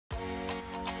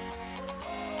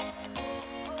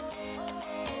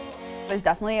There's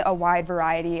definitely a wide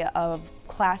variety of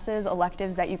classes,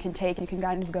 electives that you can take. You can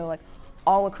kind of go like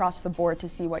all across the board to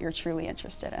see what you're truly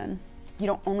interested in. You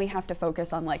don't only have to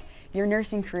focus on like your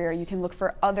nursing career. You can look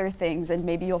for other things and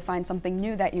maybe you'll find something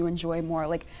new that you enjoy more.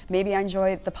 Like maybe I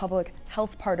enjoy the public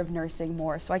health part of nursing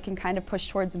more, so I can kind of push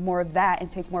towards more of that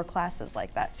and take more classes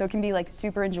like that. So it can be like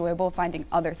super enjoyable finding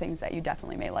other things that you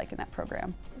definitely may like in that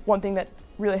program. One thing that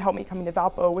really helped me coming to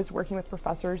Valpo was working with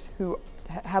professors who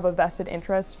have a vested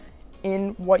interest in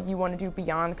what you want to do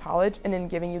beyond college and in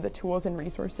giving you the tools and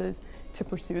resources to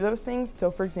pursue those things. So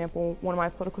for example, one of my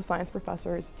political science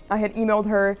professors, I had emailed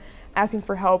her asking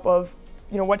for help of,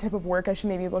 what type of work I should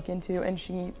maybe look into, and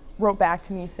she wrote back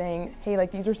to me saying, hey,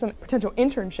 like these are some potential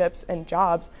internships and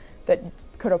jobs that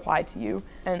could apply to you,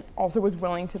 and also was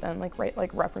willing to then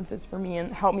write references for me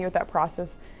and help me with that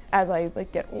process as I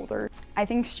get older. I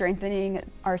think strengthening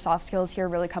our soft skills here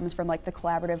really comes from the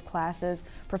collaborative classes.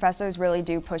 Professors really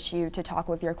do push you to talk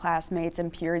with your classmates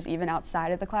and peers even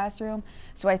outside of the classroom.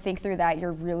 So I think through that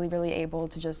you're really able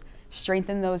to just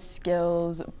strengthen those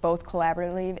skills both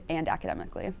collaboratively and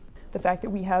academically. The fact that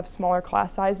we have smaller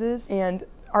class sizes and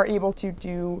are able to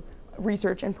do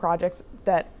research and projects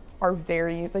that are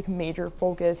very major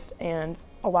focused and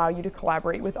allow you to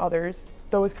collaborate with others.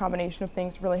 Those combination of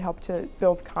things really help to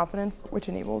build confidence, which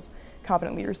enables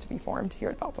confident leaders to be formed here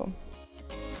at Valpo.